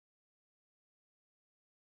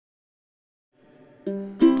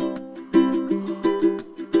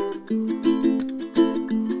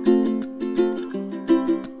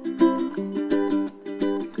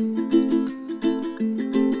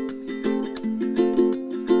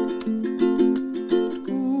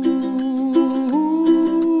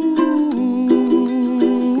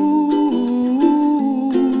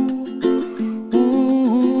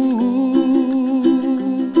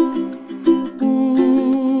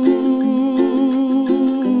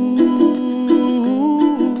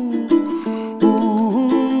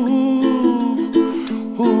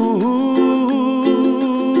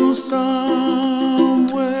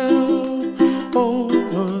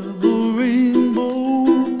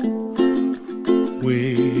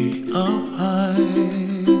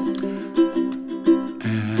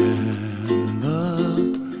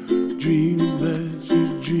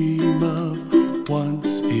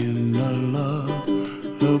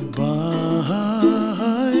goodbye.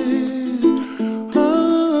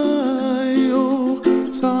 Oh,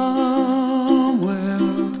 somewhere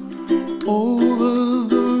over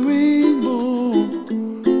the rainbow,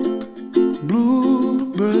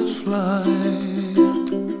 bluebirds fly,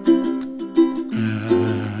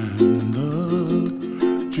 and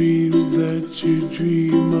the dreams that you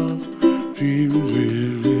dream of, dreams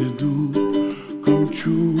really do come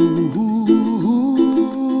true.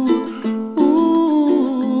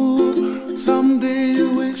 Someday you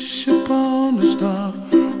wish upon a star,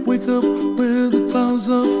 wake up where the clouds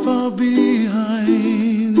are far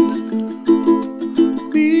behind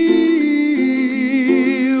me,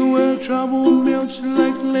 where trouble melts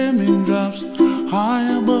like lemon drops, high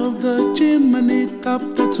above the chimney top.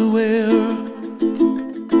 That's where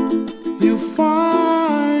you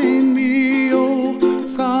find me. Oh,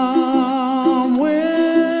 somewhere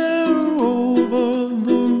over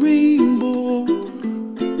the rainbow,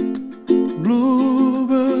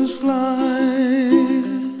 bluebirds fly,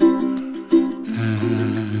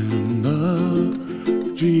 and the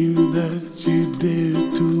dreams that you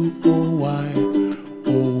dare to, oh why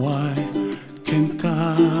can't I?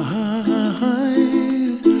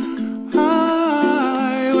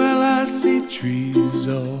 Well, I see trees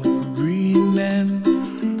of green and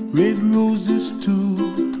red roses too.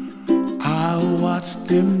 I watch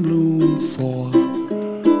them bloom for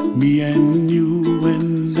me and you,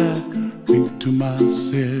 and I think to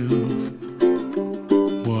myself,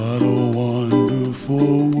 what a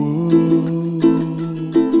wonderful world.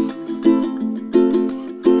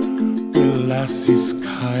 Well, I see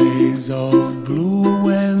skies of blue,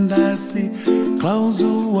 and I see clouds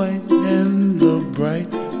of white, and the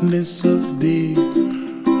brightness of day.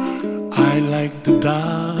 I like the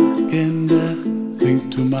dark, and I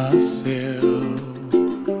think to myself,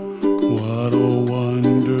 what a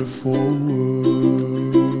wonderful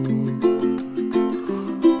world.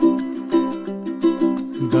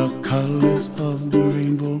 The colors of the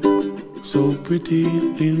rainbow, so pretty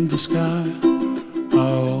in the sky,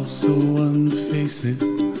 are also on the faces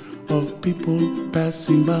of people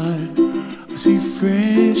passing by. I see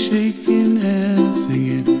friends shaking hands,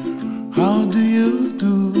 singing, how do you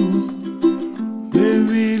do? They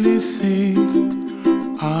really say,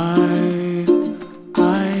 I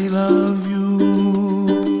love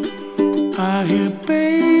you. I hear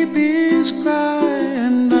babies cry,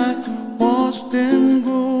 and I watch them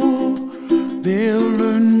grow. They'll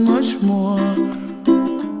learn much more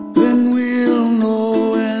than we'll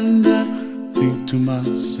know, and I think to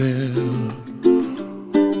myself,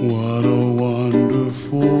 what a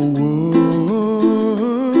wonderful world.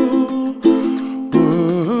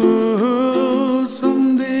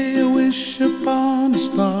 Someday I wish upon a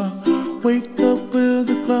star, wake up where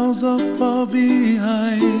the clouds are far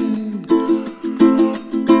behind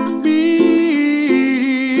me,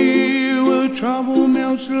 where trouble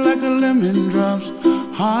melts like a lemon drops,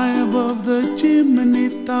 high above the chimney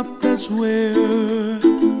top. That's where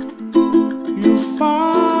you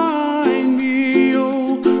find me.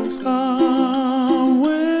 Oh, somewhere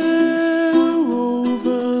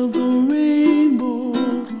over the rainbow,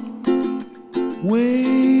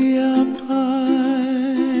 way up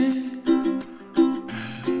high,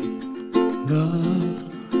 and the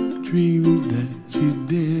dreams that you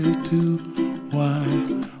dare to